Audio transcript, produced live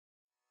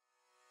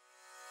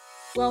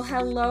Well,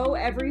 hello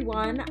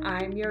everyone.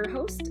 I'm your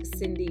host,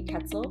 Cindy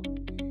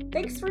Ketzel.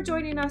 Thanks for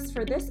joining us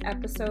for this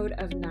episode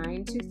of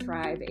 9 to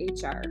Thrive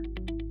HR.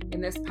 In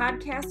this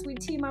podcast, we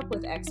team up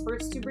with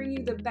experts to bring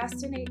you the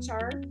best in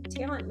HR,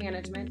 talent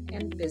management,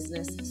 and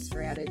business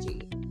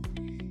strategy.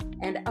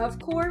 And of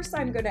course,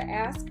 I'm going to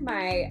ask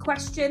my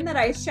question that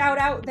I shout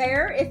out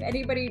there. If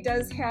anybody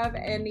does have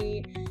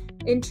any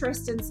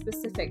interest in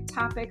specific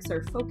topics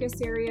or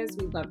focus areas,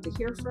 we'd love to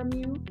hear from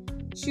you.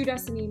 Shoot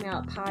us an email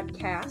at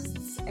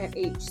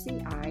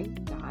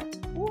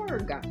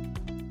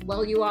podcasts@hci.org.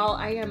 Well, you all,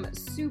 I am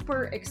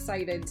super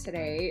excited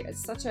today.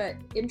 It's such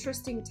an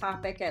interesting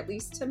topic, at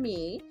least to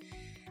me,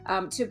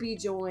 to be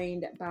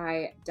joined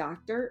by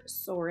Dr.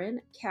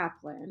 Soren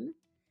Kaplan.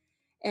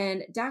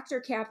 And Dr.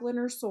 Kaplan,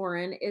 or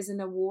Soren, is an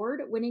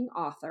award-winning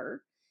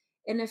author,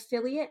 an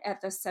affiliate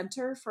at the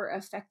Center for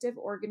Effective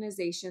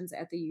Organizations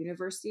at the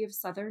University of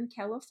Southern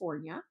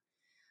California,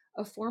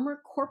 a former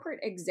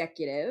corporate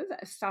executive,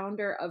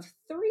 founder of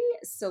 3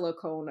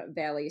 Silicon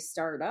Valley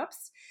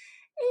startups,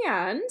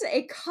 and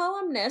a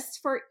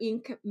columnist for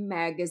Inc.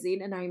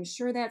 magazine. And I'm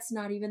sure that's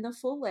not even the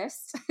full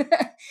list.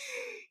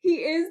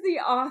 He is the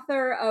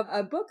author of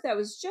a book that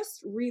was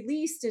just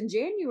released in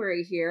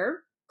January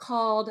here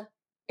called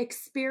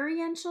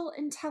Experiential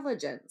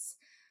Intelligence: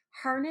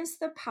 Harness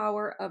the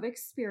Power of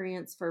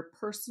Experience for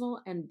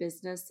Personal and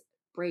Business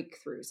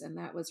Breakthroughs. And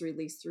that was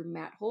released through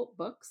Matt Holt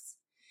Books.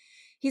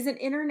 He's an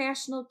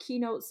international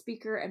keynote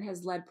speaker and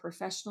has led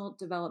professional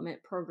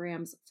development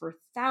programs for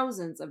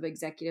thousands of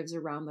executives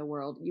around the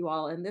world, you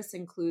all. And this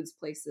includes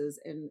places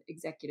and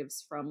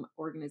executives from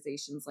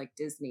organizations like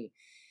Disney,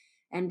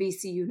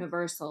 NBC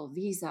Universal,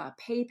 Visa,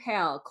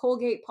 PayPal,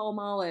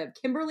 Colgate-Palmolive,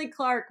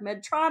 Kimberly-Clark,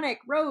 Medtronic,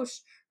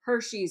 Roche,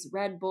 Hershey's,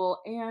 Red Bull,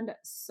 and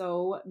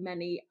so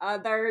many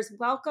others.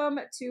 Welcome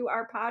to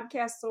our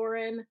podcast,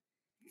 Soren.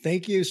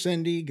 Thank you,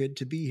 Cindy. Good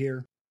to be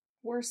here.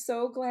 We're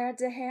so glad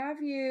to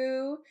have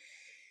you.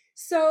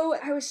 So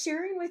I was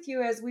sharing with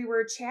you as we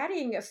were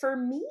chatting, for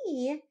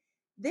me,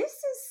 this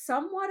is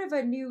somewhat of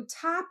a new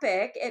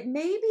topic. It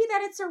may be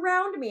that it's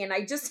around me and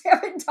I just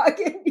haven't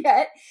dug in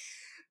yet.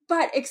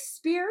 But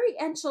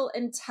experiential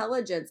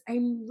intelligence,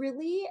 I'm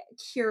really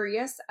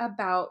curious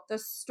about the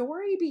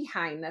story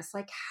behind this.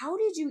 Like, how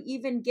did you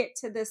even get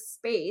to this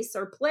space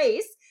or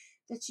place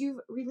that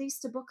you've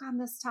released a book on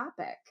this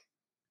topic?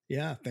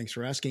 Yeah, thanks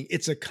for asking.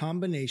 It's a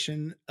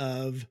combination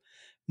of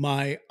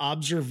my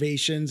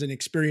observations and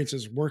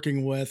experiences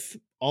working with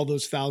all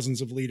those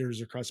thousands of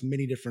leaders across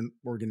many different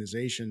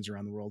organizations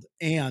around the world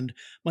and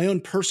my own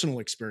personal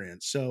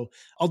experience. So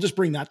I'll just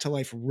bring that to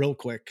life real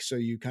quick so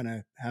you kind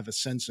of have a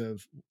sense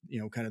of,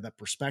 kind of that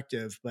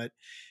perspective. But,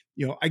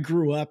 I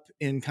grew up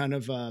in kind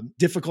of a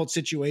difficult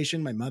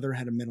situation. My mother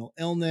had a mental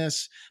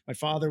illness. My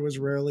father was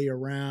rarely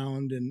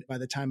around. And by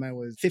the time I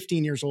was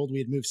 15 years old, we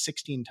had moved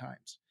 16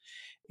 times.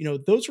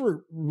 Those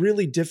were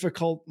really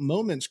difficult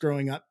moments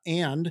growing up.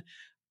 And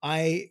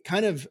I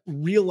kind of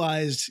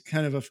realized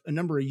a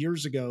number of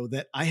years ago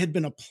that I had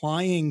been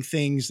applying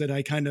things that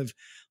I kind of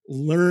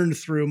learned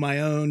through my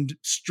own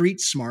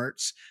street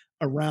smarts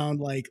around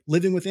like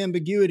living with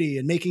ambiguity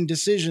and making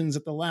decisions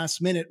at the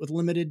last minute with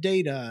limited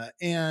data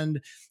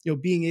and,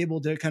 being able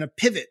to kind of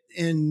pivot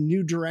in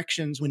new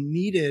directions when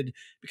needed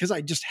because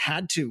I just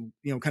had to,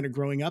 kind of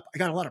growing up. I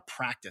got a lot of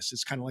practice.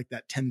 It's kind of like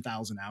that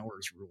 10,000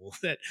 hours rule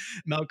that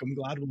Malcolm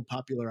Gladwell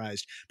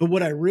popularized. But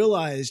what I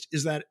realized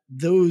is that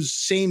those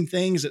same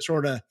things that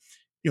sort of,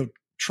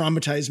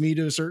 traumatized me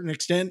to a certain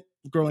extent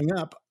growing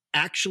up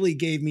actually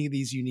gave me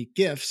these unique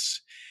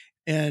gifts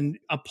and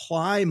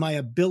apply my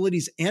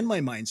abilities and my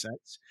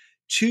mindsets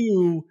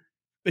to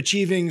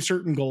achieving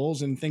certain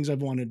goals and things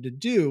I've wanted to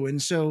do.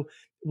 And so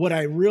what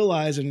I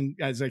realized, and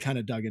as I kind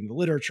of dug into the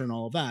literature and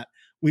all of that,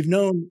 we've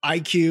known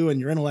IQ and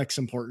your intellect's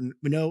important.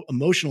 We know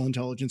emotional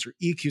intelligence or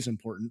EQ is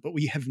important, but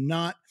we have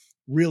not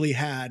really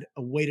had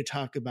a way to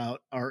talk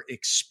about our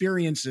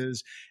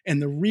experiences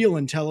and the real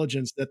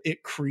intelligence that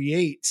it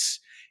creates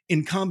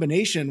in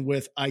combination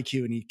with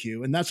IQ and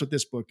EQ. And that's what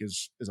this book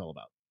is all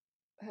about.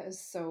 That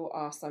is so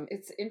awesome.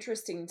 It's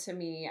interesting to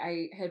me.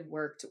 I had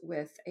worked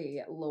with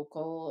a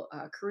local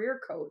career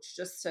coach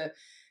just to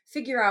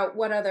figure out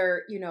what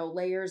other,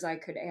 layers I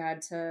could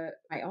add to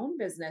my own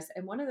business.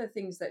 And one of the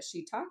things that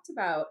she talked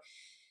about,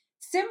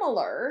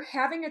 similar,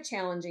 having a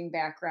challenging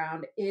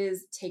background,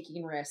 is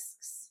taking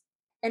risks.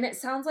 And it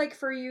sounds like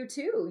for you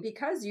too,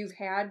 because you've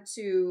had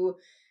to,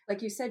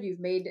 like you said,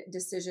 you've made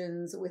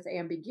decisions with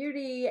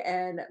ambiguity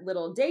and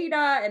little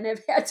data and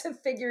have had to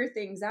figure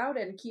things out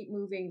and keep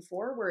moving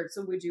forward.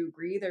 So would you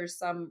agree there's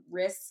some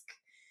risk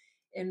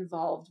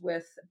involved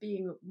with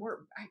being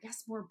more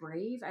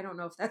brave? I don't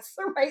know if that's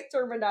the right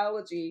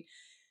terminology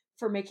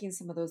for making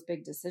some of those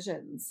big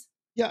decisions.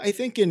 Yeah, I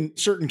think in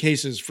certain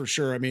cases for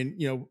sure. I mean,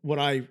 what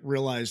I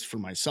realized for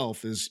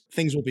myself is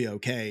things will be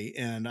okay.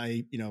 And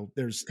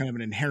there's kind of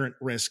an inherent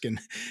risk in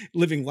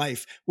living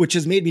life, which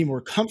has made me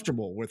more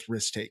comfortable with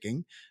risk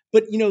taking.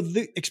 But,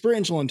 the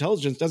experiential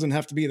intelligence doesn't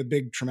have to be the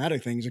big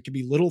traumatic things. It could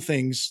be little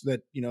things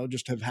that,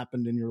 just have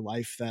happened in your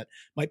life that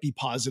might be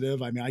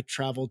positive. I mean, I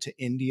traveled to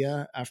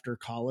India after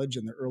college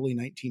in the early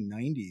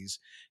 1990s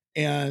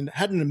and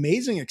had an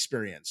amazing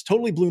experience,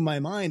 totally blew my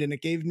mind. And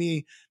it gave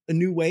me a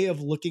new way of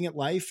looking at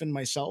life and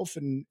myself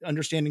and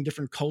understanding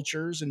different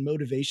cultures and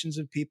motivations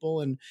of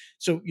people. And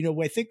so,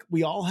 I think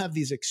we all have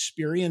these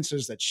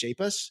experiences that shape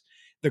us.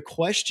 The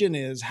question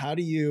is, how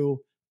do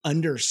you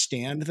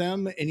understand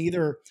them and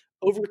either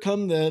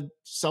overcome the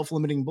self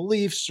limiting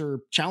beliefs or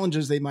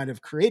challenges they might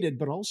have created,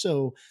 but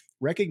also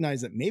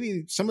recognize that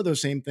maybe some of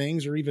those same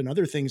things or even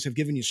other things have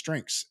given you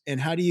strengths? And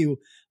how do you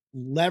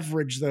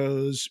leverage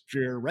those for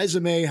your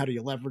resume? How do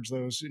you leverage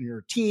those in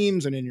your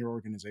teams and in your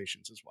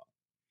organizations as well?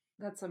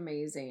 That's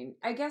amazing.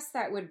 I guess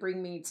that would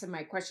bring me to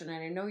my question,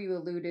 and I know you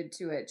alluded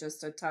to it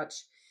just a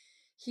touch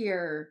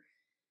here.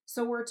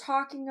 So we're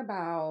talking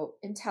about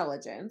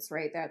intelligence,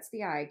 right? That's the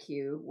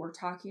IQ. We're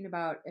talking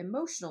about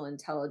emotional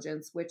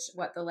intelligence, which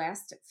what the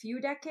last few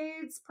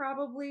decades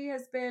probably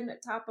has been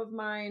top of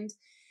mind.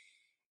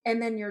 And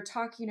then you're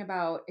talking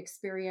about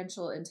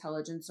experiential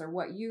intelligence, or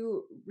what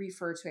you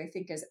refer to, I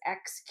think, as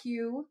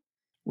XQ.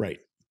 Right.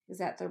 Is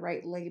that the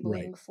right Right.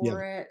 labeling Yeah.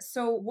 for it?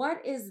 So,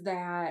 what is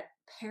that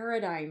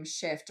paradigm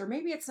shift? Or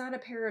maybe it's not a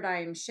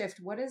paradigm shift.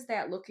 What is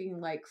that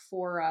looking like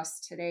for us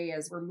today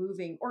as we're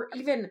moving or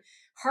even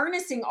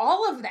harnessing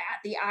all of that,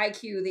 the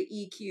IQ, the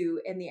EQ,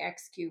 and the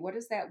XQ? What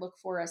does that look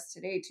for us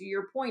today? To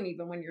your point,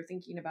 even when you're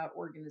thinking about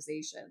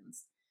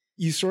organizations.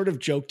 You sort of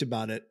joked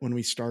about it when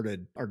we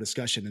started our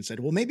discussion and said,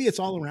 well, maybe it's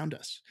all around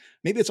us.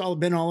 Maybe it's all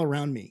been all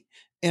around me.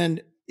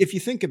 And if you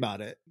think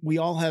about it, we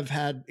all have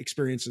had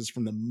experiences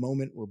from the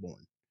moment we're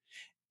born.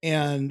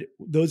 And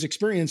those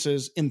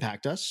experiences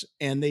impact us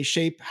and they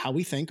shape how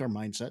we think, our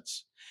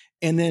mindsets.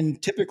 And then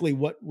typically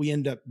what we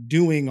end up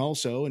doing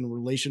also in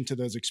relation to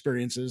those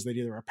experiences that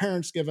either our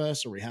parents give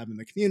us or we have in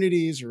the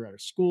communities or our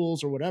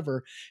schools or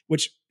whatever,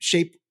 which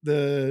shape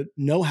the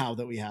know-how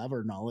that we have,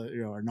 our knowledge,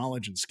 our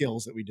knowledge and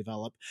skills that we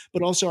develop,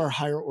 but also our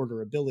higher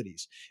order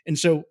abilities. And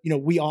so,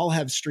 we all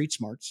have street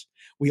smarts.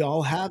 We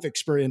all have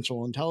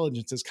experiential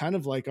intelligence as kind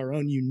of like our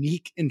own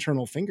unique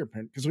internal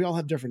fingerprint because we all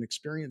have different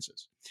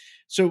experiences.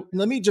 So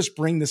let me just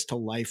bring this to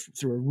life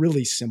through a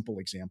really simple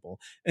example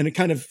and to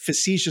kind of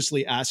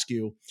facetiously ask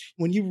you,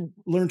 when you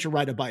learned to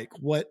ride a bike,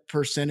 what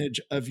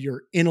percentage of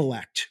your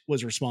intellect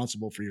was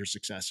responsible for your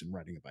success in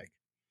riding a bike?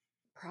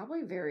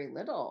 Probably very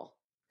little,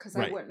 because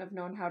I Right. wouldn't have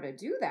known how to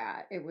do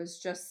that. It was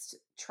just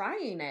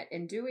trying it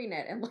and doing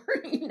it and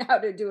learning how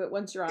to do it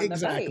once you're on the bike.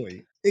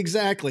 Exactly.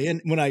 Exactly.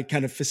 And when I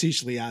kind of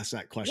facetiously ask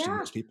that question, Yeah.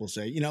 most people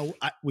say,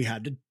 we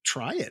had to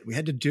try it. We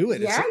had to do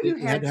it. Yeah, you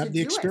We had had to to have the do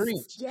it.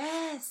 experience.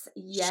 Yes, So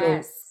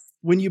yes.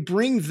 when you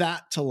bring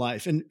that to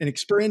life, and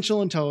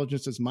experiential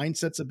intelligence is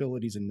mindsets,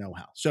 abilities, and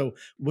know-how. So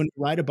when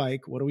we ride a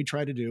bike, what do we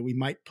try to do? We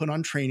might put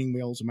on training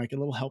wheels. We might get a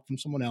little help from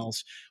someone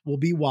else. We'll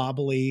be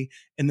wobbly,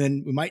 and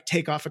then we might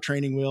take off a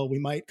training wheel. We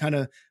might kind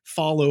of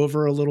fall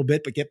over a little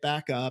bit, but get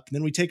back up. And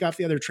then we take off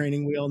the other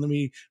training wheel, and then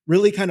we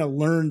really kind of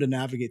learn to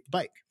navigate the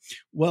bike.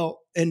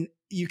 Well, and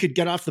you could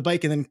get off the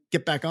bike and then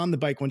get back on the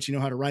bike once you know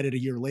how to ride it a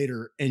year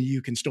later, and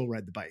you can still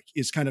ride the bike.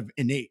 It's kind of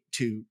innate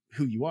to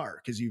who you are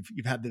because you've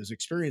had those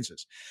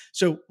experiences.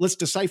 So let's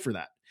decipher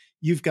that.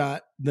 You've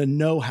got the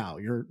know-how,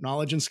 your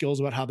knowledge and skills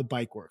about how the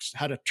bike works,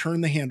 how to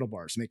turn the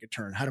handlebars, make it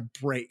turn, how to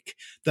brake.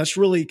 That's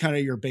really kind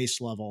of your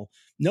base level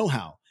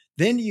know-how.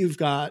 Then you've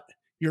got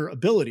your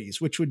abilities,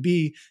 which would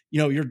be,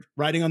 you're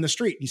riding on the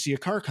street, you see a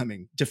car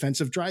coming,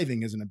 defensive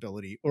driving is an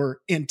ability, or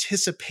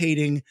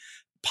anticipating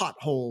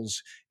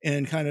potholes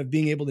and kind of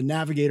being able to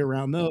navigate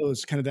around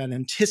those, kind of that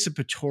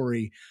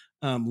anticipatory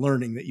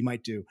learning that you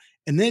might do.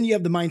 And then you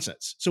have the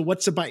mindsets. So,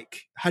 what's a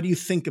bike? How do you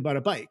think about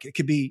a bike? It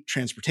could be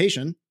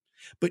transportation,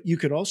 but you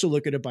could also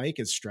look at a bike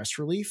as stress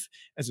relief,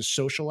 as a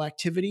social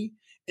activity.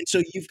 And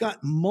so you've got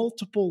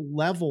multiple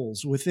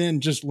levels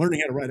within just learning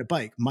how to ride a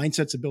bike,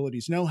 mindsets,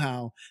 abilities, know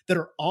how that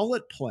are all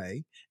at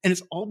play. And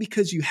it's all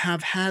because you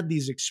have had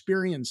these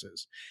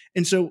experiences.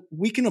 And so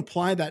we can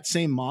apply that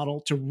same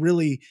model to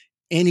really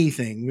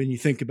anything when you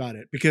think about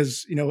it,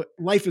 because,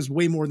 life is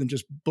way more than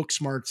just book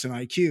smarts and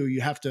IQ.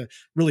 You have to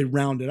really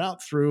round it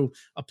out through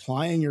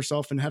applying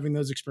yourself and having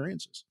those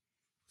experiences.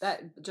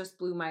 That just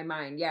blew my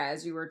mind. Yeah,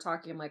 as you were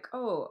talking, I'm like,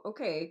 oh,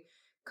 okay.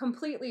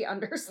 Completely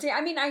understand.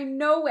 I mean, I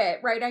know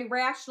it, right? I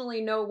rationally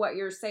know what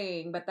you're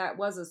saying, but that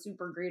was a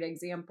super great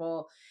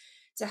example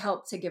to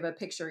help to give a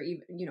picture,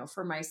 even,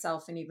 for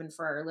myself and even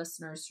for our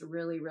listeners to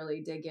really, really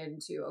dig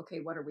into,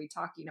 okay, what are we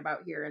talking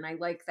about here? And I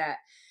like that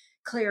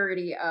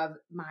clarity of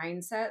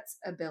mindsets,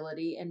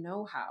 ability, and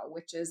know how,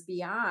 which is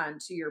beyond,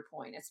 to your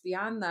point, it's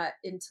beyond the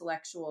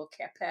intellectual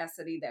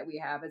capacity that we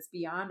have. It's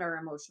beyond our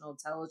emotional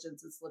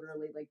intelligence. It's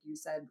literally, like you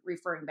said,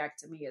 referring back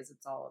to me as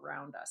it's all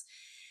around us.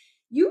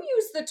 You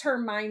use the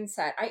term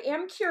mindset. I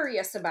am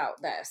curious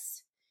about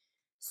this.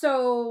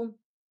 So,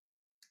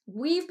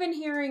 we've been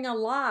hearing a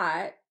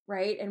lot,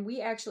 right? And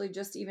we actually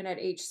just even at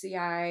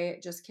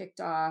HCI just kicked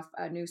off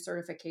a new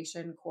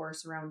certification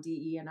course around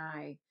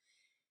DE&I.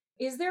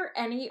 Is there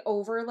any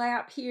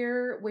overlap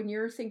here when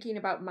you're thinking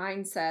about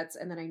mindsets?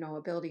 And then I know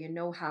ability and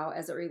know-how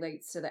as it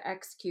relates to the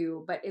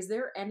XQ, but is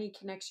there any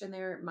connection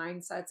there,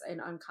 mindsets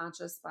and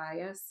unconscious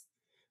bias?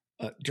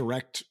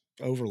 Direct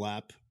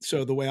overlap.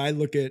 So the way I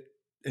look at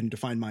and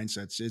define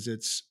mindsets is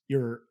it's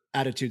your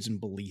attitudes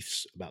and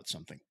beliefs about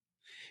something.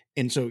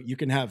 And so you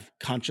can have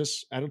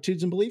conscious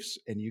attitudes and beliefs,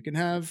 and you can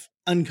have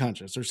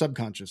unconscious or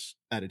subconscious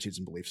attitudes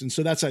and beliefs. And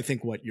so that's, I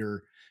think, what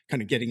you're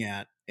kind of getting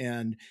at.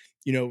 And,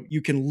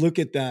 you can look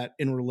at that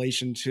in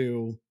relation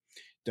to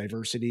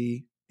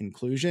diversity,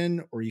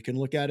 inclusion, or you can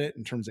look at it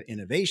in terms of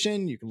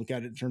innovation. You can look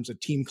at it in terms of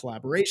team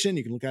collaboration.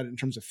 You can look at it in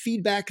terms of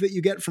feedback that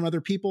you get from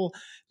other people.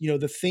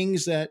 The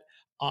things that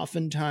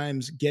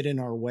oftentimes get in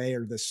our way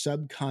are the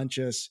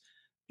subconscious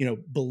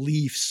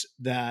beliefs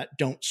that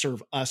don't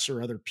serve us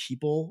or other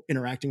people,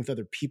 interacting with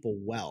other people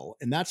well.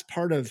 And that's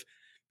part of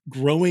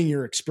growing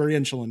your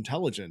experiential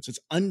intelligence. It's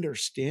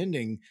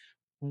understanding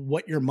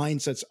what your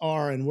mindsets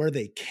are and where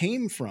they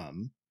came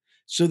from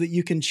so that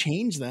you can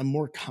change them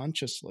more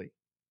consciously.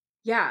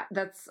 Yeah,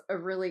 that's a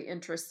really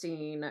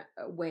interesting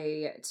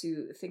way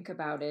to think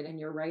about it. And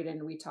you're right.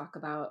 And we talk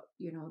about,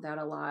 that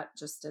a lot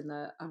just in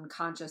the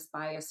unconscious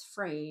bias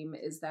frame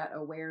is that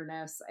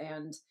awareness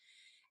and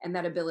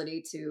that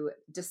ability to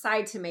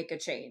decide to make a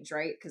change,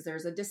 right? Because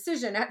there's a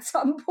decision at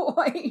some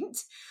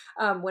point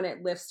when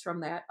it lifts from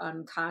that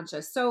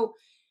unconscious. So,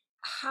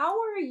 how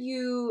are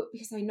you?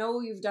 Because I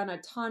know you've done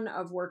a ton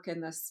of work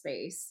in this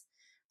space.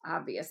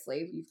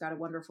 Obviously, you've got a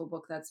wonderful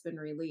book that's been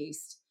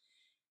released.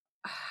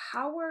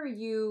 How are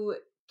you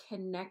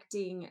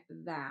connecting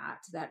that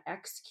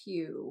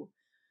XQ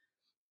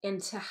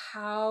into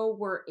how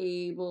we're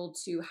able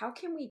to, how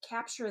can we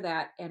capture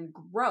that and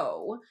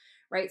grow,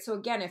 right? So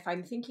again, if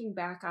I'm thinking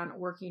back on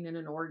working in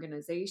an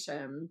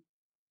organization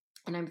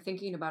and I'm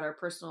thinking about our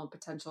personal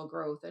potential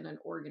growth in an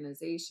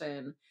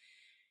organization,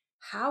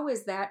 how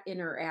is that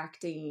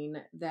interacting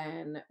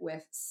then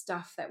with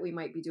stuff that we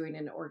might be doing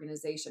in an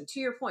organization? To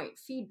your point,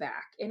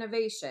 feedback,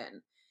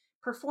 innovation,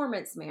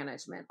 performance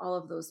management, all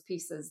of those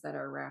pieces that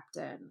are wrapped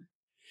in.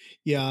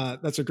 Yeah,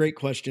 that's a great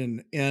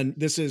question. And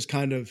this is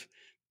kind of,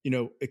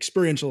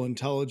 experiential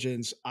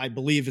intelligence, I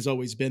believe, has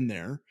always been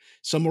there.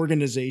 Some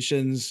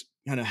organizations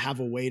kind of have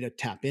a way to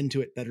tap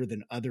into it better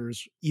than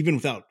others, even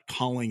without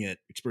calling it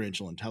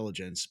experiential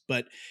intelligence.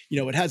 But,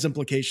 it has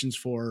implications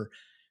for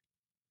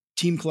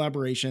team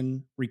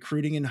collaboration,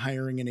 recruiting and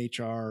hiring in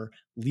HR,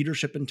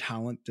 leadership and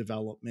talent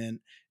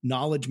development,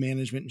 knowledge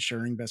management and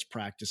sharing best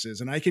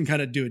practices. And I can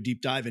kind of do a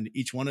deep dive into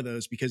each one of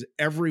those because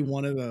every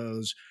one of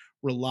those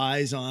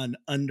relies on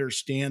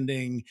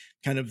understanding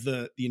kind of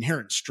the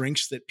inherent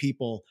strengths that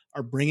people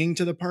are bringing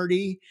to the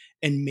party,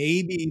 and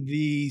maybe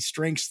the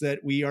strengths that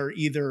we are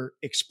either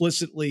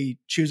explicitly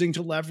choosing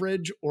to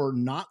leverage or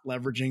not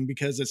leveraging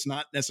because it's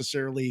not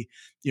necessarily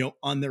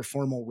on their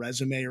formal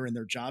resume or in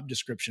their job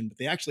description, but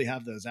they actually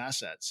have those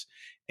assets.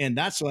 And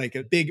that's like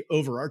a big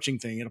overarching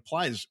thing. It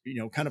applies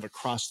kind of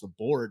across the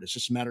board. It's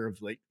just a matter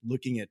of like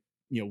looking at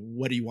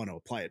what do you want to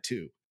apply it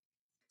to.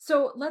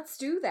 So let's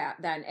do that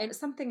then. And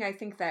something I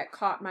think that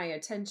caught my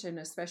attention,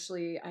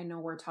 especially I know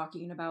we're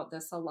talking about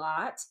this a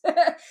lot.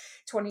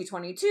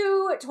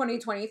 2022,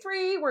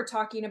 2023, we're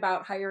talking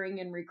about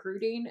hiring and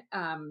recruiting.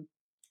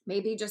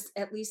 Maybe just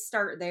at least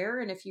start there.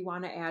 And if you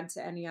want to add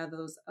to any of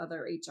those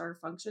other HR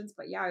functions,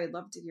 but yeah, I'd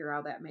love to hear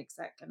how that makes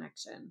that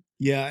connection.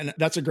 Yeah, and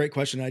that's a great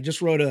question. I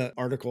just wrote an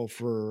article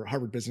for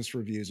Harvard Business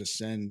Review's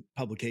Ascend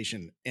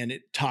publication, and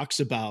it talks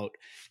about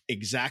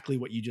exactly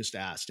what you just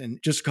asked. And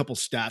just a couple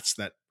stats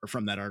that are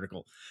from that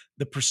article.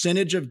 The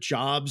percentage of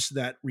jobs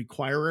that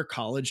require a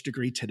college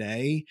degree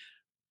today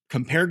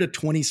compared to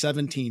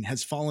 2017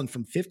 has fallen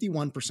from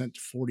 51%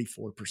 to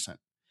 44%.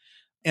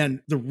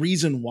 And the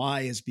reason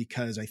why is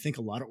because I think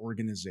a lot of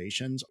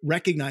organizations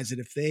recognize that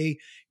if they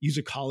use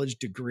a college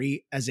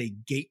degree as a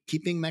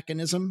gatekeeping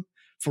mechanism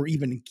for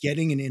even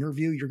getting an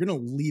interview, you're going to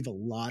leave a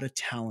lot of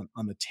talent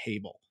on the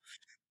table.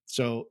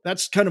 So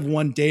that's kind of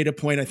one data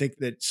point I think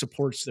that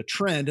supports the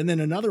trend. And then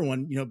another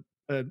one,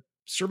 a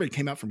survey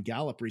came out from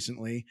Gallup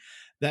recently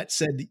that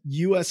said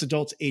US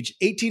adults age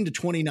 18 to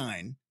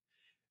 29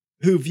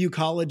 who view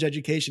college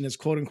education as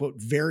quote unquote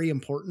very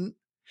important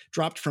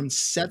dropped from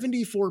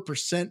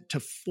 74% to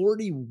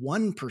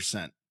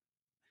 41%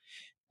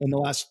 in the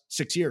last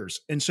 6 years.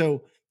 And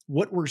so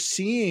what we're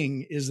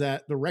seeing is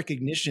that the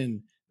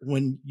recognition,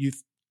 when you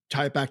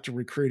tie it back to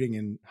recruiting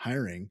and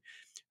hiring,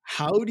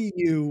 how do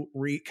you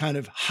kind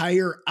of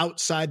hire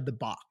outside the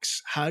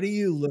box? How do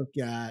you look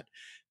at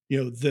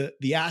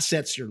the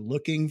assets you're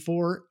looking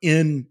for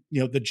in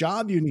the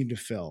job you need to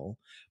fill,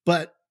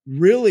 but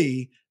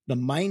really the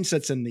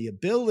mindsets and the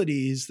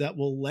abilities that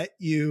will let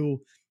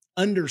you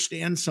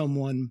understand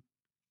someone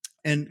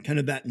and kind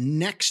of that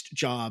next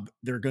job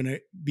they're going to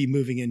be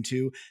moving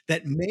into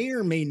that may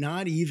or may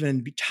not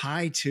even be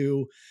tied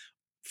to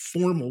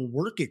formal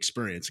work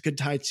experience. It could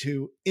tie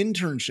to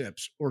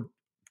internships or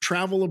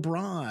travel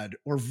abroad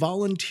or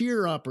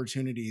volunteer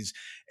opportunities,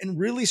 and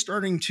really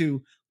starting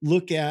to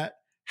look at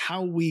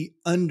how we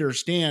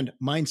understand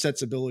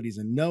mindsets, abilities,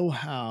 and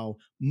know-how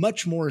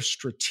much more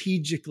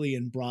strategically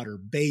and broader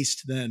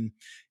based than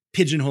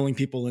pigeonholing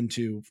people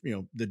into,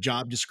 the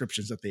job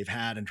descriptions that they've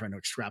had and trying to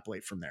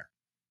extrapolate from there.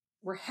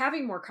 We're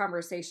having more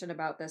conversation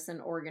about this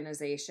in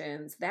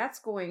organizations. That's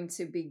going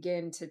to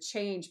begin to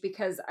change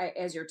because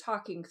as you're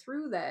talking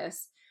through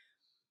this,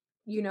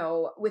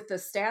 with the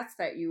stats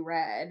that you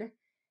read,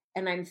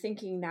 and I'm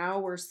thinking now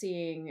we're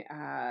seeing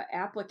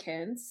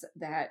applicants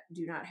that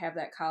do not have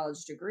that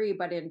college degree,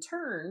 but in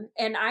turn,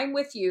 and I'm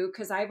with you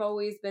because I've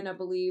always been a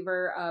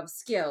believer of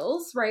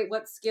skills, right?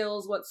 What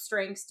skills, what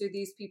strengths do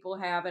these people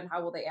have, and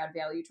how will they add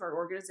value to our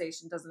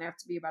organization? Doesn't have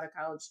to be about a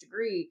college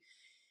degree,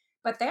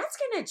 but that's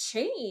going to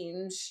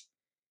change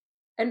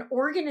an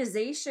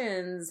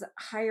organization's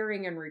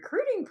hiring and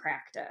recruiting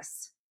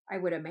practice, I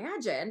would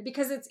imagine,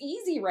 because it's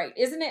easy, right?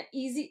 Isn't it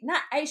easy?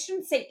 Not, I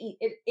shouldn't say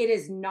it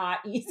is not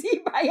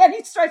easy by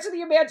any stretch of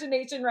the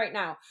imagination right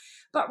now.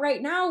 But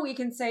right now we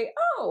can say,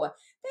 oh,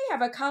 they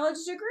have a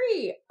college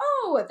degree.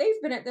 Oh,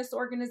 they've been at this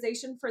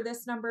organization for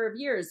this number of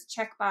years.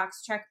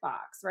 Checkbox,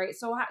 checkbox, right?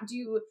 So how, do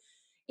you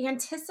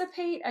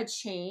anticipate a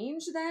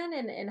change then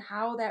in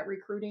how that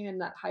recruiting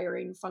and that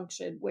hiring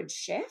function would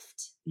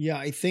shift? Yeah,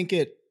 I think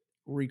it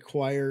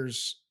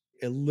requires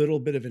a little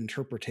bit of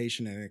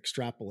interpretation and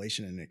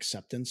extrapolation and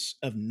acceptance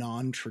of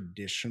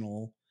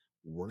non-traditional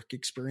work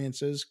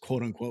experiences,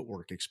 quote unquote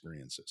work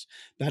experiences.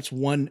 That's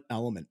one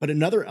element. But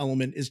another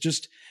element is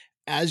just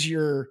as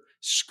you're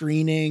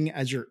screening,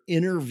 as you're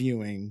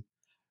interviewing,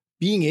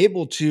 being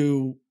able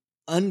to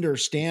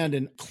understand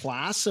and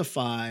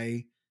classify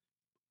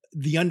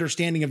the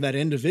understanding of that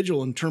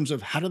individual in terms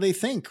of how do they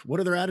think?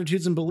 What are their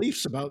attitudes and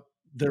beliefs about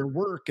their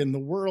work and the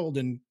world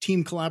and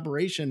team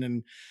collaboration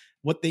and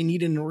what they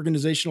need in an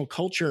organizational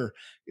culture?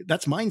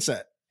 That's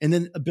mindset. And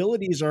then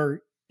abilities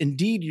are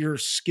indeed your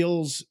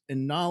skills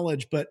and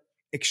knowledge, but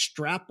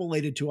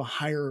extrapolated to a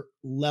higher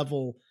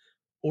level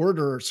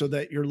order so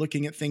that you're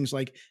looking at things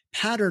like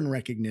pattern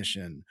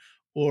recognition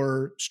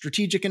or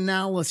strategic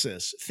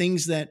analysis,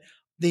 things that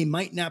they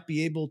might not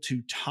be able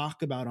to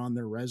talk about on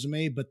their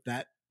resume, but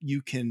that you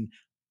can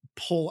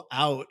pull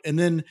out and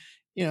then,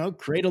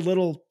 create a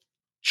little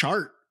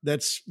chart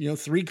that's,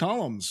 3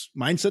 columns,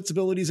 mindsets,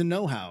 abilities, and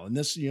know-how. And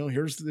this,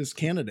 here's this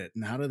candidate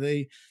and how do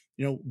they,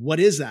 what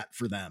is that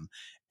for them?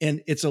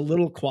 And it's a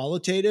little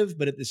qualitative,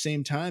 but at the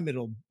same time,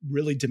 it'll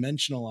really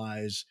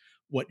dimensionalize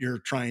what you're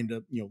trying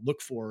to,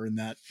 look for in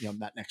that,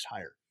 that next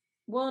hire.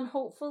 Well, and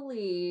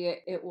hopefully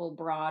it will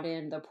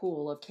broaden the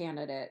pool of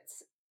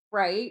candidates,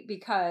 right?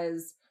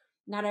 Because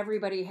not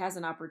everybody has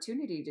an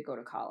opportunity to go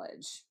to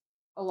college,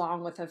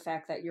 along with the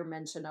fact that your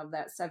mention of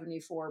that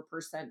 74%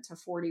 to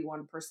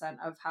 41%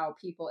 of how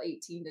people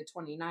 18 to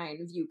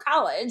 29 view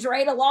college,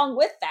 right? Along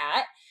with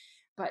that.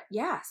 But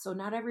yeah, so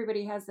not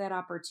everybody has that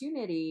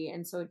opportunity.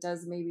 And so it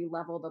does maybe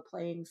level the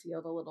playing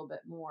field a little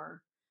bit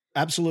more.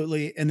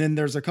 Absolutely. And then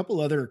there's a couple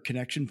other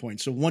connection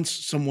points. So once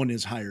someone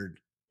is hired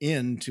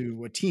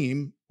into a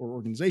team or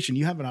organization,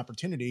 you have an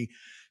opportunity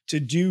to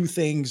do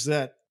things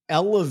that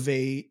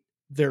elevate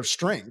their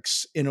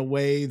strengths in a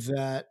way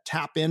that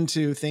tap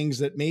into things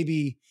that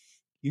maybe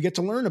you get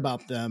to learn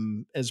about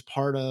them as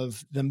part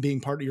of them being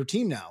part of your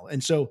team now.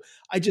 And so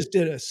I just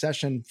did a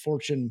session,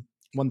 Fortune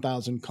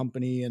 1000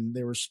 company, and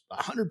there was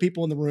 100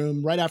 people in the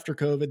room right after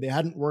COVID. They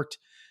hadn't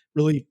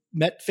really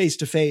met face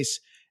to face.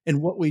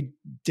 And what we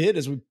did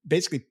is we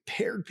basically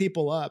paired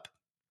people up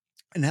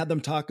and had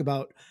them talk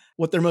about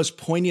what their most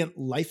poignant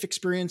life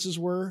experiences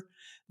were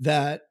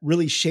that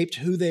really shaped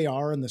who they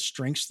are and the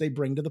strengths they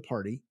bring to the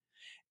party.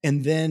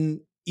 And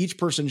then each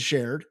person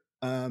shared.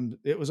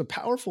 It was a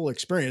powerful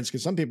experience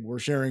because some people were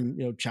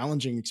sharing,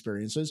 challenging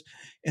experiences.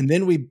 And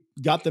then we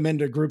got them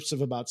into groups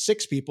of about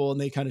 6 people and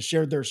they kind of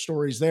shared their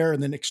stories there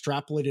and then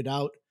extrapolated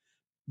out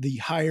the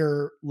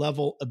higher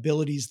level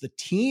abilities the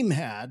team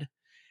had.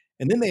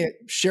 And then they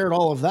shared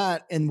all of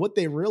that. And what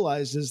they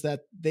realized is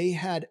that they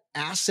had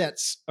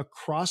assets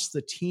across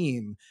the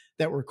team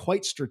that were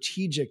quite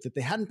strategic that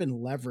they hadn't been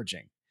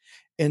leveraging.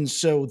 And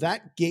so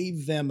that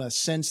gave them a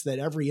sense that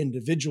every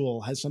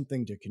individual has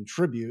something to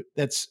contribute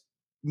that's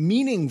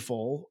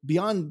meaningful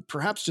beyond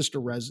perhaps just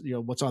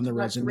what's on the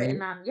What's resume.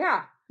 written on,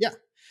 yeah. Yeah.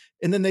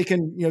 And then they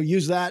can,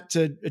 use that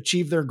to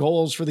achieve their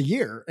goals for the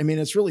year. I mean,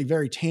 it's really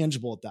very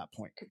tangible at that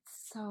point.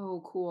 It's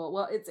so cool.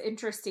 Well, it's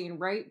interesting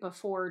right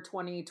before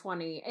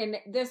 2020. And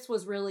this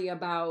was really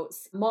about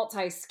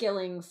multi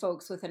skilling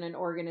folks within an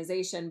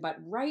organization. But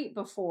right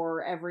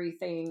before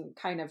everything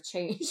kind of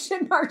changed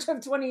in March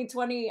of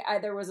 2020,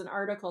 there was an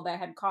article that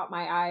had caught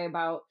my eye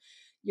about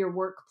your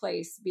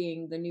workplace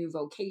being the new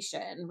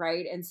vocation,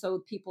 right? And so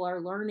people are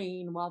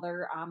learning while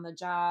they're on the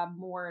job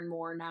more and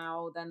more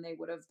now than they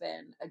would have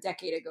been a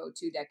decade ago,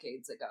 2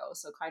 decades ago.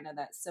 So kind of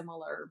that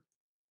similar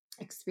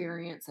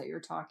experience that you're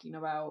talking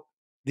about.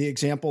 The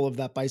example of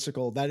that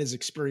bicycle, that is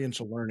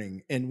experiential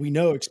learning. And we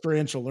know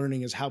experiential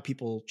learning is how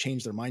people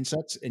change their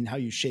mindsets and how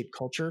you shape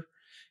culture.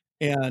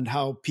 and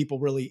how people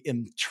really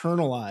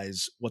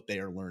internalize what they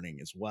are learning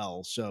as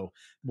well. So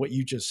what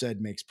you just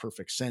said makes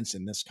perfect sense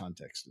in this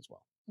context as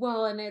well.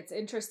 Well, and it's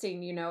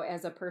interesting,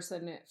 as a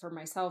person for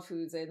myself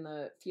who's in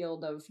the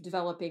field of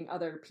developing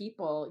other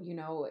people,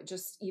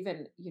 just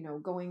even,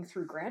 going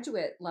through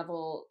graduate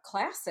level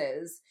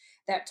classes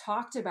that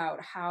talked about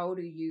how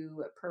do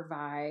you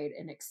provide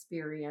an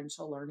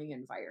experiential learning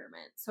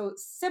environment. So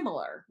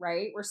similar,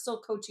 right? We're still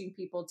coaching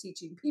people,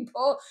 teaching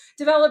people,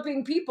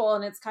 developing people,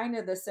 and it's kind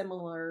of the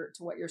similar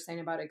to what you're saying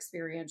about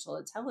experiential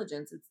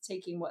intelligence. It's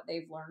taking what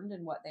they've learned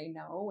and what they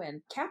know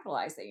and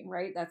capitalizing,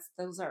 right?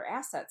 Those are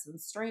assets and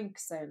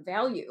strengths and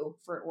value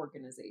for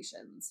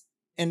organizations.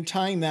 And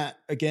tying that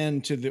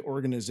again to the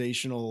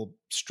organizational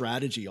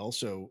strategy,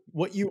 also,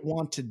 what you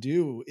want to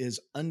do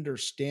is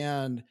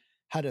understand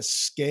how to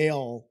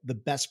scale the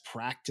best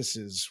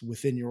practices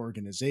within your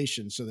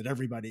organization so that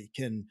everybody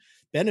can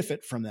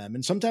benefit from them.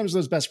 And sometimes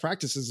those best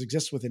practices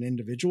exist with an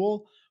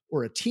individual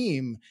or a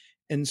team.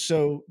 And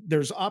so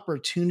there's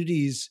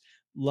opportunities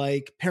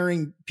like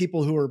pairing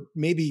people who are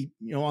maybe,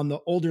 on the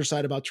older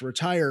side about to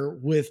retire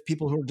with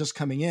people who are just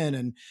coming in,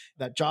 and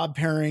that job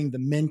pairing, the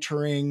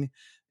mentoring,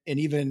 and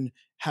even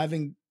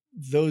having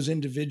those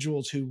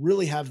individuals who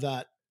really have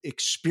that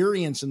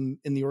experience in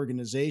the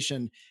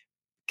organization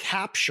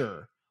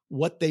capture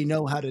what they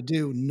know how to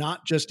do,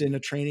 not just in a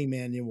training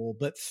manual,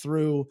 but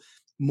through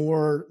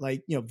more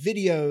like,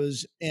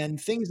 videos and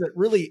things that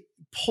really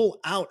pull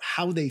out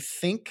how they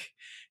think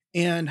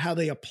and how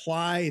they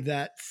apply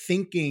that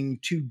thinking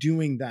to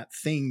doing that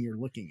thing you're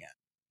looking at.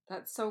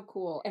 That's so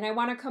cool. And I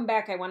want to come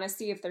back. I want to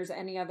see if there's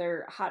any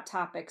other hot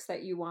topics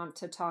that you want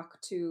to talk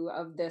to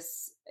of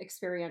this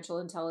experiential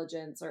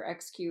intelligence or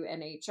XQ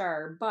and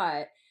HR.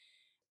 But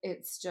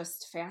it's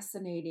just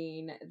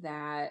fascinating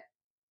that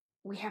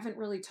we haven't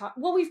really talked.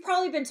 Well, we've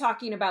probably been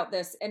talking about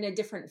this in a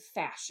different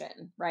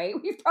fashion, right?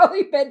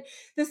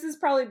 This has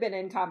probably been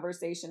in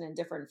conversation in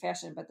different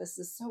fashion, but this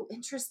is so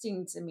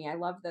interesting to me. I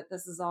love that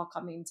this is all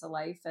coming to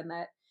life and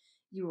that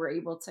you were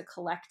able to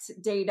collect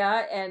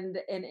data and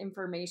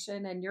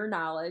information and your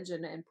knowledge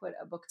and put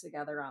a book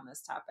together on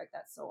this topic.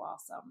 That's so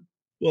awesome.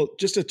 Well,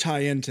 just to tie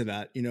into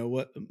that,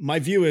 what my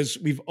view is,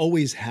 we've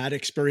always had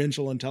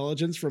experiential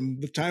intelligence from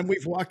the time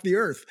we've walked the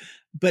earth.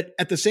 But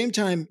at the same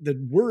time, the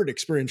word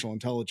experiential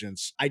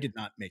intelligence, I did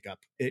not make up.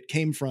 It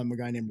came from a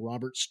guy named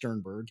Robert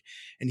Sternberg,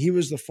 and he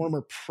was the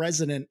former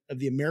president of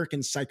the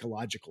American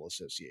Psychological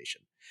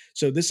Association.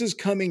 So this is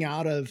coming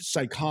out of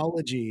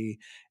psychology.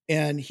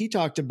 And he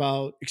talked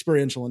about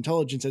experiential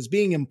intelligence as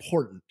being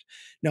important.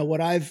 Now,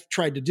 what I've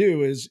tried to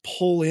do is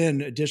pull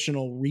in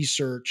additional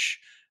research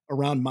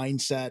around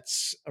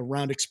mindsets,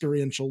 around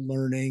experiential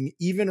learning,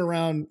 even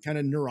around kind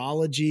of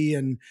neurology.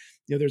 And,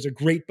 there's a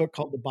great book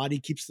called The Body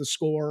Keeps the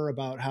Score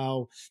about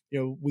how,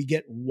 we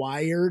get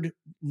wired,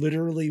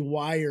 literally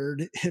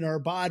wired in our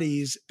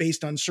bodies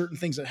based on certain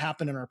things that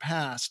happen in our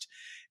past.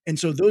 And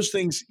so those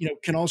things,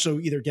 can also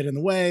either get in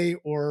the way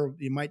or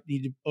you might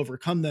need to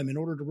overcome them in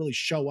order to really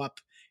show up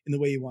in the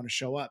way you want to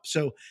show up.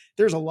 So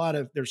there's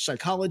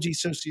psychology,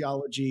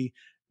 sociology,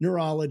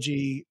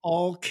 neurology,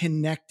 all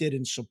connected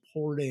and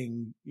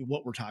supporting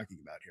what we're talking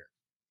about here.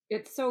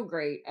 It's so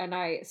great. And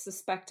I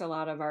suspect a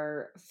lot of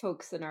our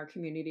folks in our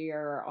community or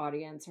our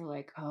audience are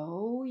like,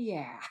 oh,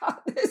 yeah,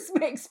 this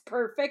makes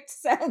perfect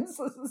sense.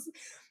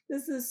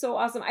 This is so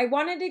awesome. I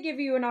wanted to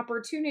give you an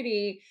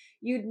opportunity.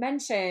 You'd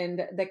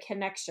mentioned the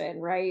connection,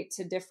 right,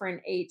 to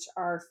different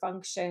HR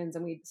functions,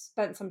 and we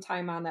spent some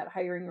time on that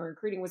hiring or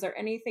recruiting. Was there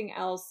anything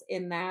else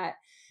in that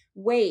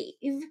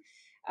wave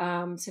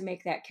to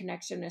make that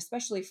connection,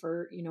 especially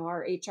for, our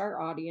HR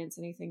audience?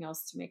 Anything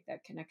else to make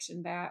that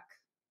connection back?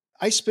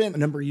 I spent a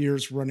number of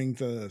years running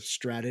the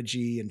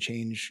strategy and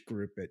change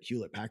group at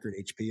Hewlett Packard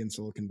HP in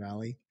Silicon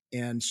Valley.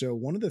 And so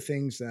one of the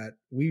things that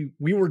we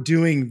were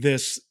doing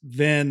this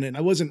then, and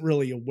I wasn't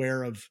really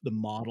aware of the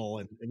model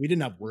and we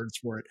didn't have words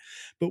for it,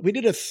 but we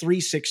did a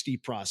 360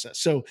 process.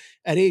 So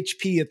at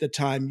HP at the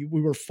time,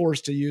 we were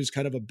forced to use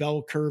kind of a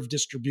bell curve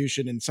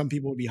distribution, and some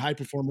people would be high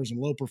performers and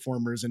low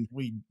performers, and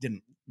we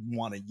didn't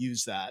want to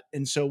use that.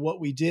 And so what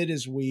we did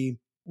is we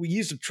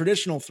used a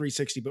traditional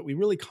 360, but we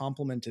really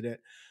complemented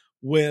it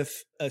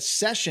with a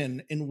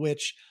session in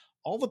which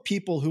all the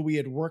people who we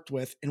had worked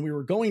with and we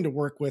were going to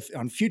work with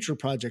on future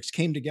projects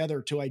came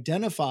together to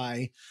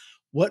identify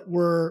what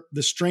were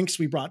the strengths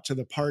we brought to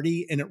the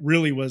party. And it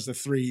really was the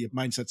three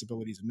mindsets,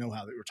 abilities, and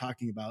know-how that we were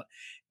talking about.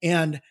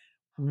 And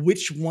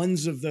which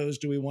ones of those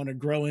do we want to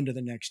grow into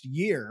the next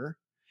year?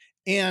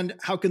 And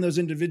how can those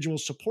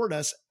individuals support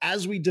us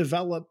as we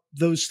develop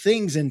those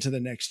things into the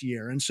next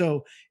year? And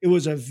so it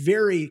was a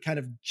very kind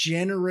of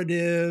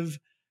generative,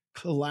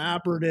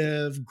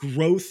 collaborative,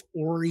 growth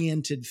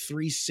oriented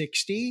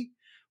 360,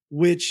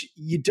 which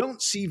you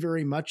don't see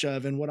very much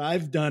of. And what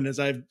I've done is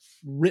I've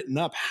written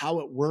up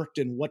how it worked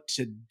and what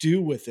to do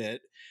with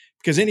it,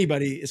 because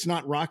it's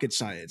not rocket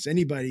science.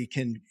 Anybody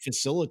can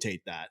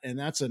facilitate that. And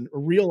that's a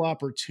real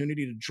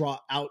opportunity to draw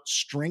out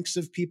strengths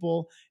of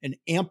people and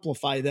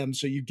amplify them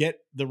so you get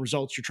the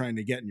results you're trying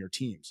to get in your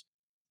teams.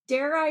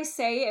 Dare I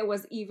say it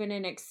was even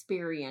an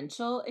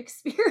experiential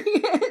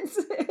experience?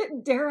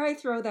 Dare I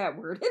throw that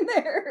word in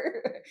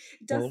there? It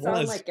Well, does it sound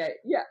was. like it.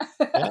 Yeah.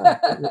 Yeah,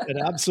 it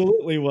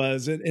absolutely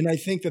was, and I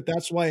think that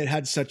that's why it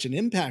had such an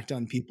impact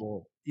on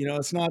people. You know,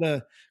 it's not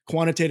a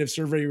quantitative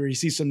survey where you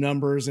see some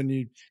numbers and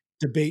you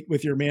debate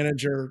with your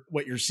manager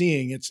what you're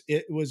seeing.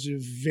 It was a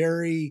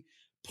very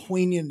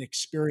poignant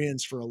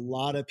experience for a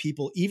lot of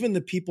people. Even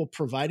the people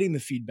providing the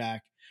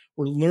feedback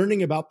were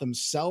learning about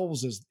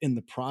themselves as in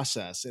the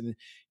process, and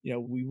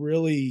we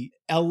really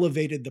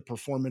elevated the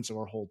performance of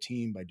our whole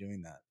team by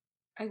doing that.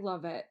 I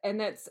love it. And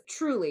that's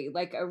truly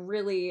like a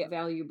really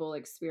valuable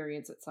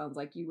experience. It sounds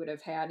like you would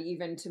have had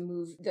even to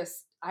move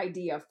this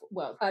idea,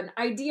 well, an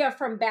idea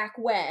from back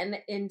when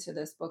into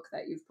this book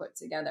that you've put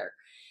together.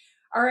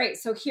 All right.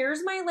 So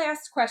here's my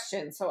last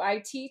question. So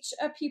I teach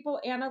a people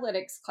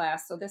analytics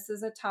class. So this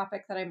is a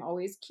topic that I'm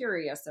always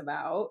curious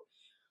about.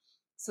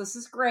 So this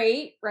is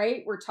great,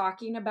 right? We're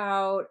talking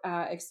about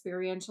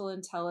experiential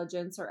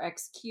intelligence or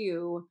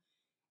XQ.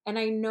 And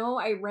I know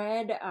I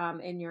read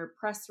in your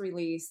press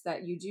release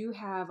that you do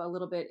have a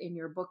little bit in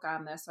your book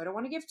on this. So I don't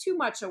want to give too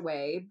much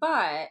away,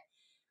 but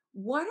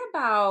what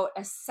about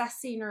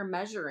assessing or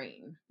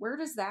measuring? Where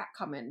does that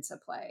come into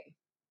play?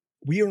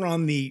 We are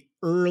on the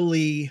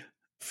early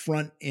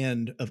front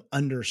end of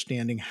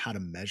understanding how to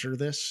measure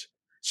this.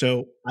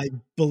 So I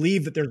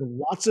believe that there's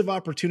lots of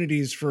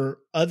opportunities for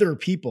other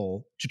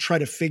people to try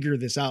to figure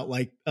this out,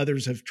 like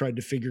others have tried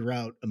to figure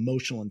out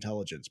emotional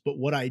intelligence. But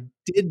what I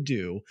did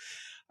do,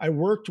 I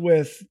worked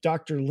with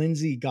Dr.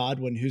 Lindsay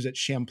Godwin, who's at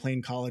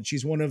Champlain College.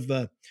 She's one of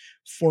the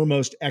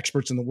foremost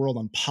experts in the world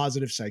on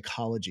positive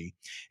psychology.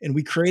 And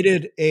we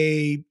created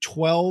a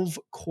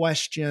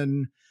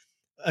 12-question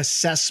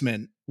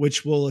assessment,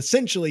 which will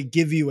essentially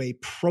give you a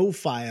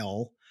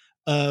profile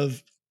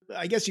of,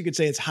 I guess you could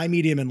say it's high,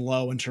 medium, and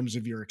low in terms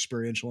of your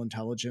experiential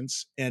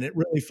intelligence. And it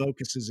really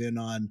focuses in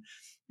on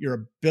your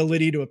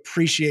ability to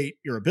appreciate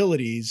your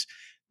abilities,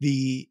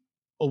 the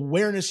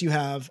awareness you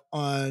have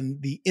on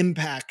the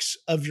impacts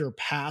of your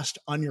past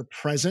on your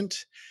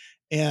present,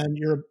 and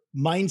your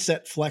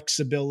mindset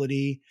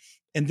flexibility,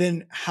 and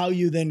then how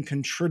you then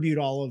contribute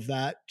all of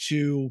that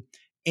to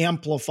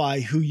amplify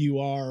who you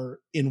are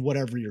in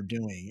whatever you're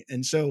doing.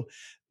 And so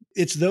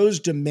it's those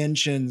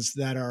dimensions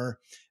that are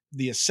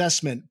the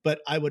assessment,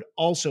 but I would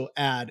also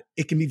add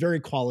it can be very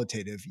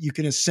qualitative. You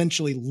can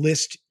essentially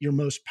list your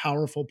most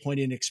powerful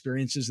poignant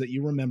experiences that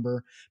you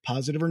remember,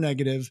 positive or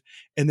negative,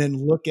 and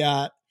then look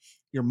at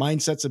your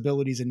mindsets,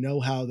 abilities, and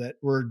know-how that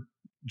were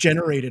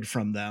generated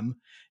from them,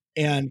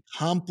 and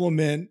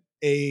complement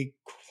a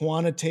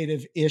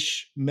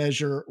quantitative-ish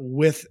measure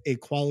with a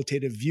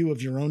qualitative view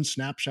of your own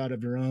snapshot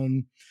of your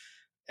own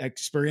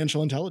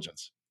experiential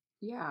intelligence.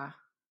 Yeah.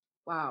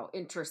 Wow.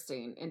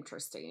 Interesting.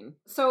 Interesting.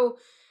 So,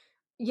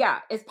 yeah,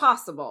 it's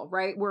possible,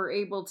 right? We're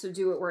able to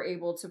do it. We're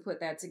able to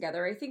put that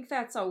together. I think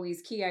that's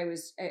always key. I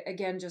was,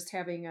 again, just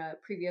having a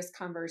previous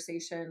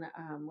conversation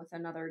with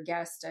another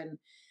guest, and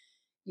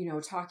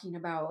talking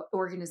about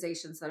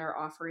organizations that are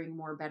offering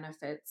more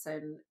benefits.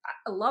 And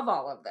I love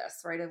all of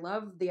this, right? I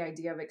love the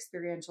idea of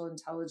experiential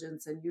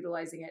intelligence and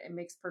utilizing it. It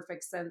makes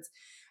perfect sense.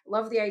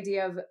 Love the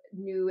idea of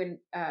new and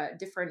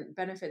different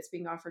benefits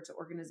being offered to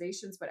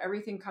organizations, but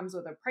everything comes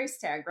with a price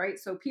tag, right?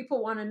 So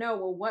people want to know,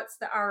 well, what's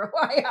the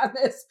ROI on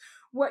this?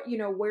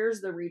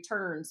 Where's the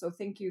return? So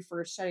thank you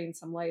for shedding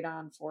some light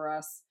on for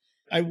us.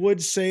 I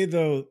would say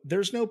though,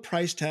 there's no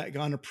price tag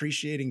on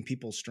appreciating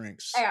people's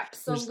strengths.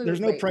 There's no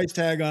Absolutely. price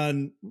tag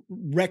on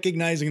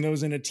recognizing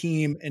those in a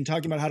team and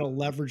talking about how to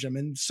leverage them.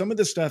 And some of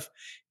this stuff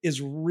is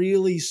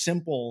really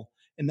simple.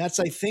 And that's,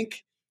 I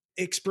think,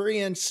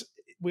 experience.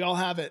 We all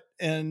have it.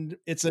 And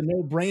it's a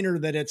no-brainer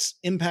that it's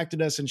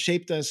impacted us and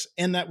shaped us,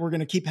 and that we're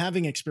going to keep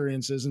having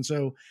experiences. And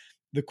so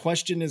the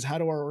question is, how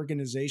do our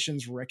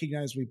organizations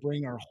recognize we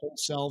bring our whole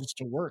selves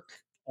to work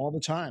all the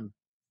time?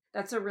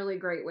 That's a really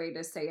great way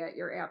to say it.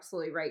 You're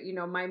absolutely right.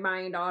 My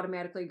mind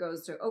automatically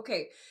goes to,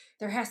 okay,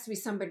 there has to be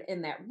somebody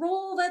in that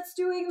role that's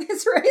doing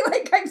this, right?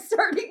 Like I'm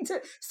starting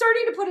to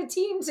put a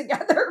team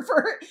together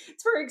for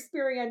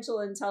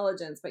experiential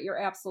intelligence. But you're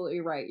absolutely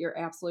right. You're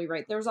absolutely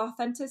right. There's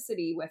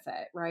authenticity with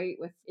it, right?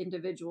 With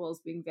individuals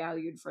being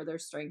valued for their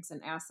strengths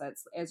and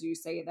assets, as you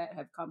say, that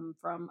have come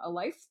from a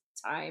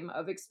lifetime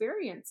of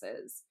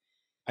experiences.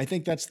 I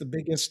think that's the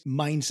biggest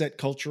mindset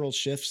cultural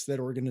shifts that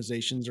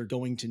organizations are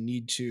going to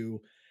need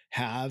to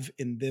have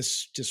in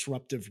this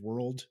disruptive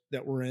world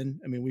that we're in.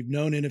 I mean, we've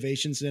known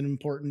innovation's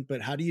important,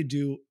 but how do you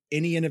do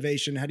any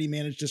innovation? How do you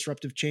manage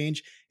disruptive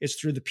change? It's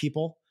through the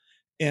people.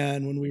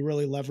 And when we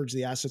really leverage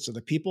the assets of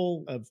the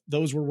people, of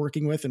those we're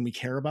working with and we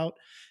care about,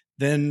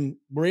 then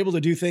we're able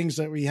to do things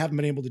that we haven't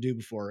been able to do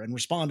before and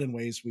respond in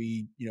ways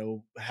we,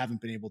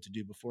 haven't been able to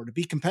do before, to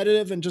be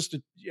competitive and just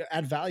to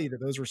add value to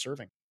those we're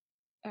serving.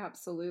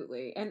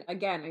 Absolutely. And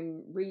again,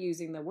 I'm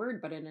reusing the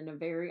word, but in a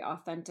very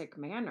authentic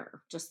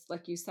manner. Just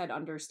like you said,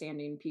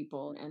 understanding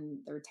people and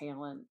their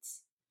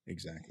talents.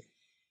 Exactly.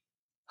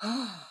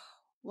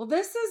 Well,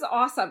 this is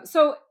awesome.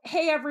 So,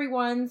 hey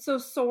everyone. So,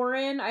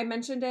 Soren, I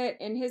mentioned it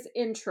in his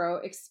intro,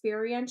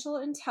 experiential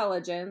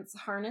intelligence,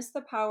 harness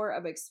the power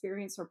of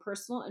experience for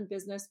personal and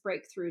business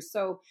breakthroughs.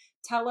 So,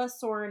 tell us,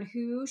 Soren,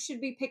 who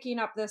should be picking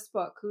up this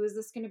book? Who is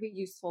this going to be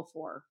useful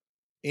for?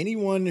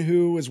 Anyone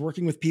who is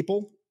working with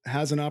people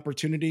has an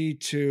opportunity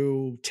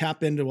to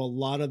tap into a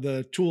lot of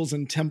the tools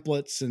and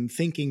templates and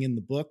thinking in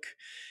the book.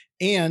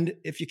 And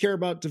if you care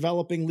about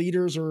developing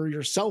leaders or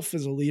yourself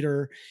as a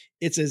leader,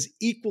 it's as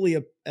equally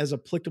as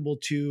applicable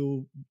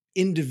to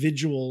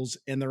individuals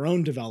and their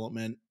own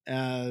development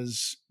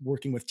as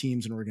working with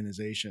teams and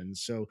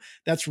organizations. So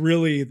that's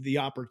really the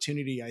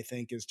opportunity, I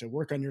think, is to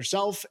work on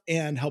yourself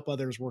and help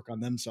others work on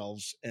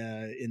themselves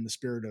in the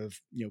spirit of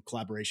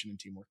collaboration and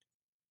teamwork.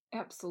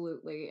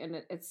 Absolutely.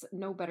 And it's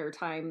no better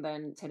time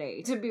than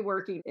today to be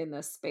working in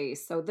this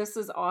space. So, this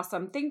is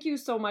awesome. Thank you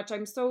so much.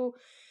 I'm so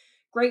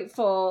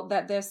grateful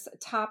that this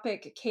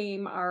topic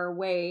came our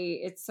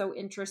way. It's so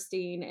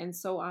interesting and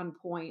so on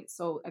point.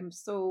 So, I'm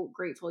so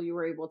grateful you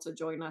were able to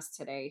join us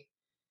today.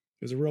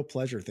 It was a real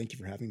pleasure. Thank you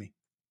for having me.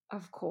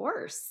 Of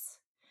course.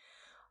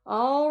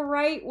 All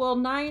right. Well,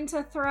 Nine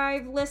to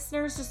Thrive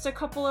listeners, just a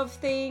couple of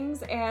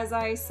things. As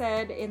I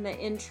said in the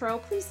intro,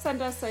 please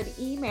send us an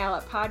email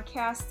at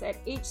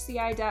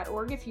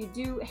podcasts@hci.org if you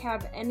do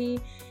have any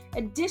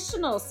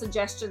additional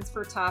suggestions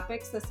for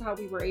topics. That's how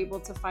we were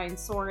able to find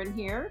Soren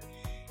here.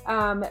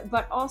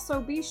 But also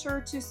be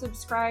sure to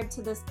subscribe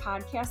to this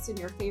podcast in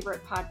your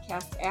favorite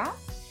podcast app.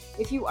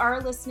 If you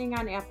are listening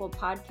on Apple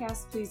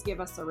Podcasts, please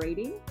give us a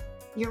rating.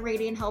 Your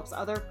rating helps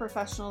other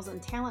professionals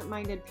and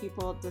talent-minded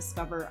people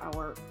discover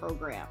our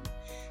program.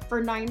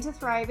 For 9 to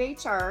Thrive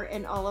HR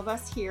and all of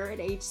us here at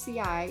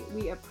HCI,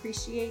 we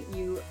appreciate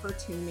you for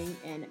tuning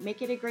in.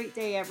 Make it a great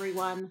day,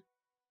 everyone.